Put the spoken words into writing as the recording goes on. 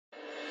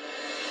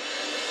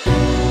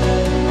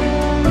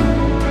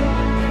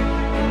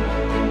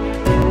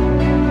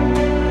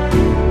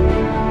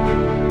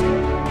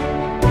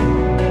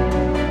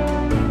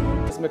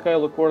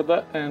Mikhail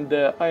Korda, and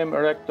I am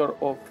a rector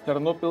of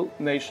Ternopil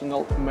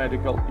National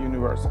Medical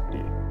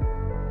University.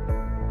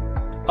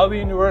 Our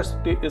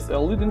university is a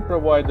leading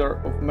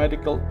provider of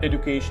medical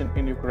education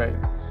in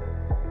Ukraine.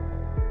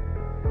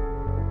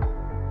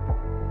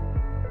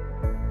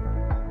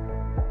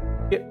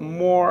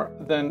 More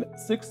than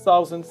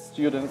 6,000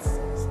 students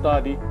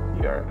study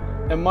here,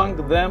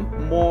 among them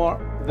more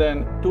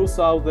than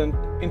 2,000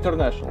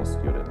 international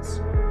students.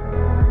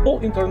 All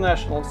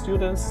international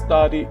students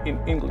study in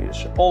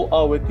English. All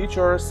our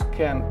teachers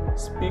can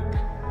speak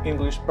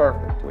English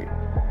perfectly.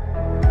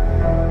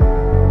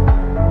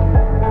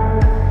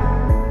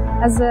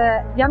 As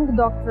a young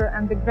doctor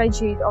and a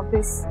graduate of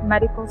this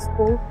medical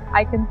school,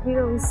 I can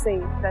clearly say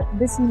that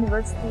this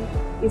university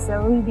is a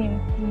leading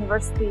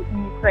university in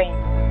Ukraine.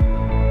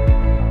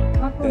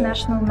 Ternopil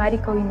National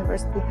Medical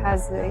University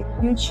has a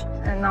huge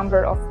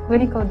number of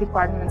clinical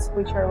departments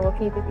which are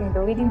located in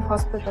the leading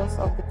hospitals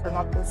of the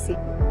Ternopil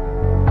city.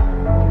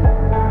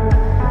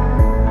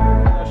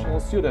 International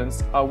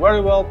students are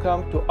very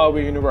welcome to our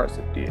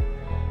university.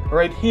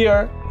 Right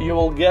here, you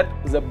will get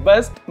the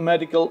best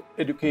medical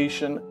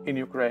education in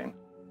Ukraine.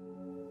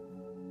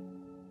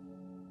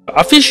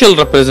 Official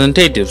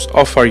representatives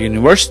of our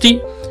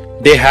university,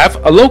 they have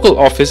a local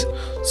office,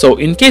 so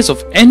in case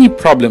of any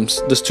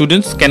problems, the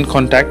students can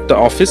contact the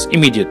office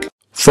immediately.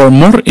 For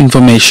more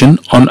information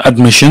on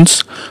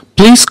admissions,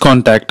 please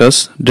contact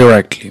us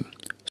directly.